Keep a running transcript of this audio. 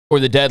for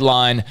the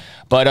deadline.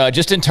 But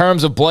just in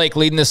terms of Blake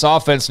leading this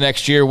offense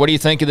next year, what do you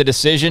think of the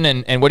decision,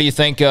 and what do you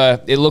think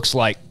it looks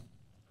like?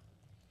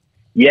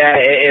 Yeah,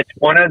 it's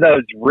one of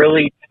those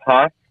really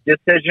tough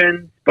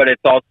decisions, but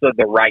it's also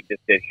the right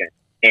decision.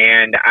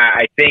 And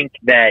I think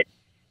that,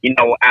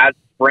 as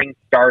spring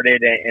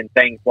started and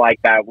things like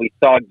that, we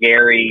saw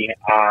Gerry,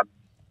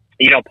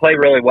 play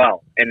really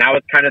well. And that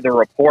was kind of the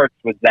reports,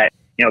 was that,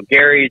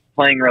 Gerry's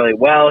playing really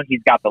well.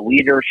 He's got the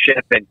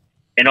leadership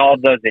and all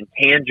of those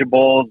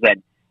intangibles.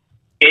 And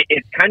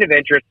it's kind of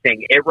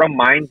interesting. It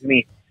reminds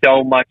me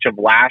so much of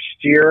last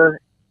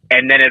year,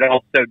 and then it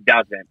also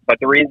doesn't. But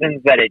the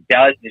reasons that it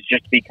does is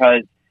just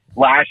because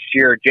last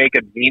year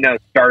Jacob Zeno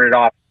started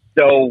off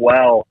so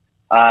well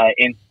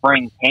in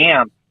spring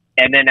camp,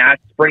 and then as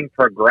spring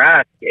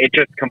progressed, it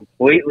just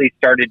completely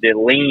started to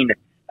lean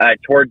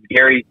towards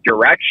Gerry's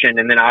direction.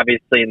 And then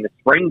obviously in the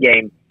spring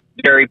game,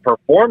 Gerry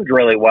performed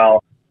really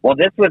well. Well,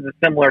 this was a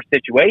similar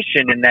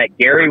situation in that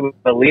Gerry was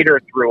the leader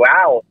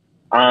throughout.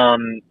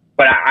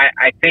 But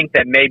I think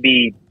that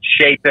maybe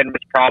Shapen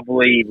was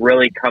probably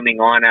really coming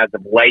on as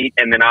of late.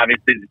 And then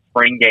obviously the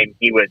spring game,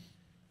 he was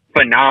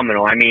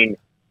phenomenal. I mean,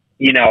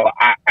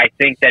 I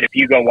think that if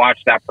you go watch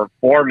that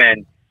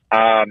performance,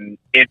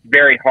 it's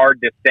very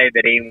hard to say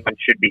that anyone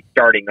should be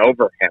starting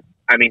over him.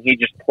 I mean, he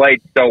just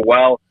played so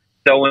well,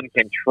 so in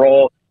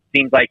control.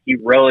 Seems like his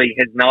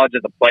knowledge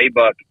of the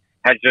playbook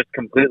has just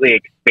completely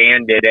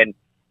expanded. And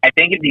I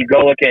think if you go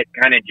look at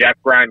kind of Jeff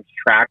Grimes'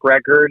 track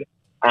record,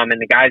 and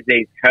the guys that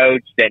he's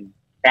coached, and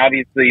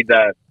obviously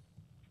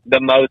the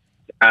most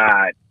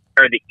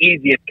or the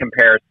easiest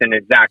comparison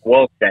is Zach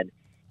Wilson.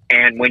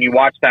 And when you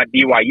watch that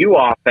BYU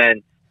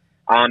offense,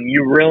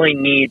 you really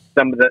need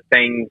some of the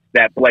things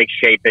that Blake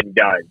Shapen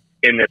does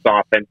in this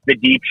offense: the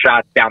deep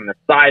shots down the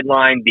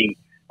sideline, the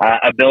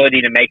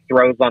ability to make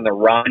throws on the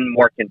run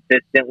more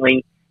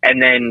consistently,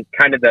 and then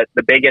kind of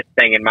the biggest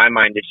thing in my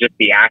mind is just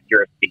the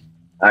accuracy.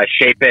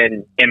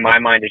 Shapen, in my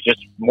mind, is just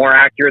more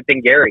accurate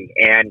than Gerry.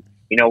 And,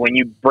 when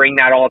you bring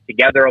that all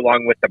together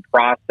along with the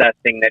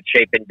processing that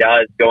Shapen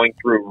does going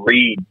through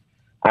reads,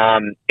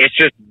 it's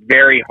just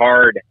very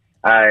hard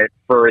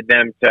for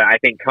them to, I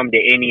think, come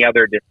to any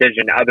other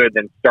decision other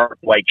than start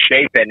Blake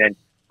Shapen. And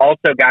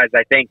also, guys,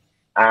 I think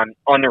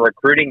on the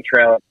recruiting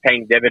trail, it's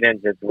paying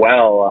dividends as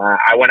well.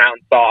 I went out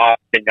and saw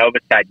Austin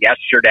Novosad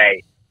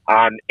yesterday,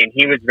 and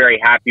he was very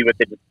happy with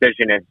the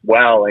decision as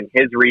well. And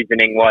his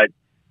reasoning was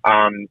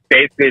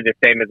basically the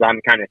same as I'm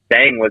kind of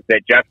saying, was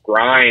that Jeff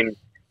Grimes,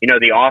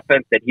 the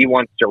offense that he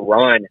wants to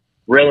run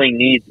really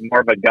needs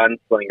more of a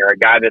gunslinger, a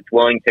guy that's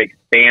willing to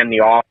expand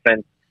the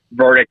offense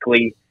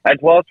vertically as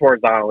well as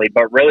horizontally,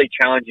 but really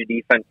challenge the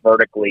defense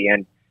vertically.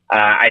 And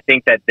I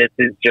think that this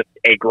is just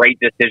a great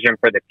decision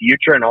for the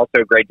future, and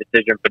also a great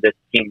decision for this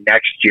team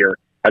next year,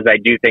 as I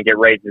do think it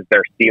raises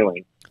their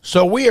ceiling.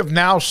 So we have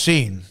now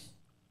seen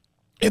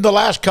in the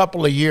last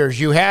couple of years,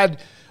 you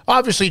had,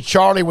 obviously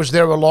Charlie was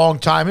there a long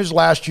time. His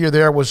last year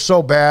there was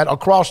so bad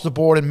across the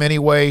board in many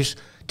ways,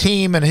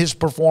 team and his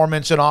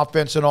performance and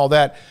offense and all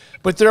that.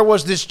 But there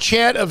was this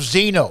chant of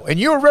Zeno, and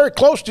you were very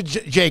close to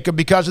Jacob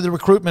because of the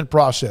recruitment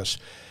process.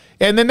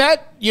 And then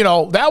that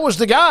was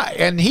the guy,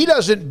 and he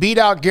doesn't beat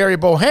out Gerry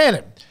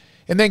Bohanon.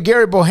 And then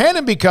Gerry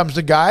Bohanon becomes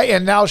the guy,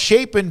 and now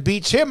Shapen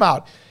beats him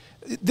out.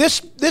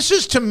 This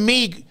is, to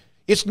me,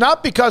 it's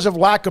not because of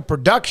lack of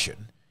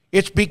production.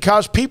 It's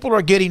because people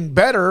are getting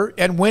better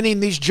and winning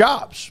these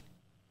jobs.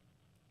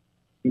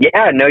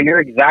 Yeah, no, you're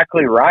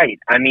exactly right.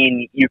 I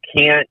mean, you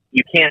can't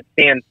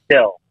stand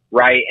still,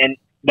 right? And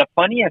the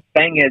funniest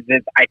thing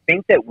is I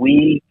think that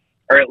we,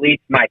 or at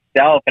least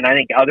myself, and I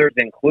think others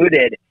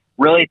included,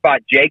 really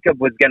thought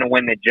Jacob was going to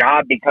win the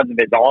job because of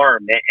his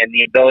arm and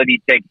the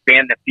ability to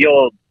expand the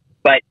field,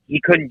 but he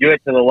couldn't do it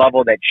to the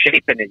level that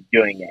Shapen is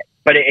doing it.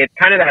 But it's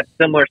kind of that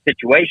similar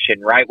situation,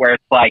 right, where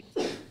it's like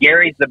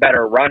Gerry's the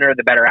better runner,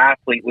 the better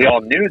athlete. We all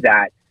knew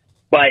that,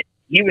 but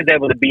he was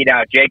able to beat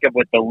out Jacob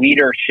with the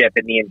leadership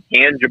and the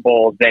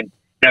intangibles and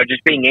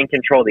just being in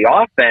control of the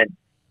offense.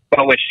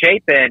 But with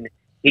Shapen,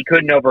 he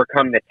couldn't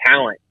overcome the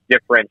talent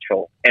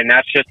differential, and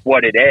that's just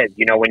what it is.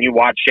 When you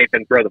watch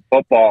Shapen throw the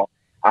football,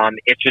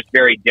 it's just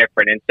very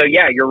different. And so,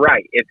 yeah, you're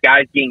right. It's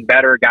guys getting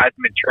better, guys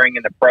maturing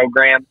in the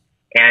program,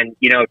 and,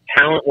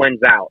 talent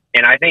wins out.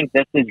 And I think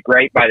this is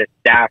great by the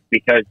staff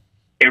because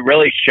it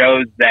really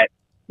shows that,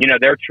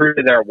 they're true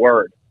to their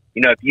word.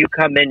 If you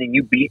come in and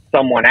you beat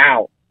someone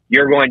out,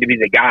 you're going to be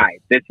the guy.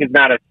 This is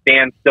not a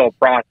standstill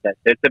process.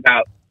 It's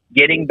about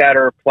getting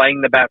better,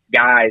 playing the best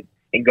guys,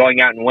 and going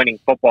out and winning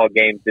football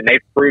games. And they've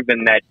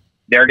proven that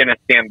they're going to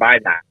stand by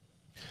that.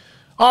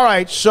 All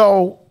right,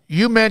 so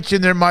you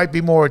mentioned there might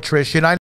be more attrition.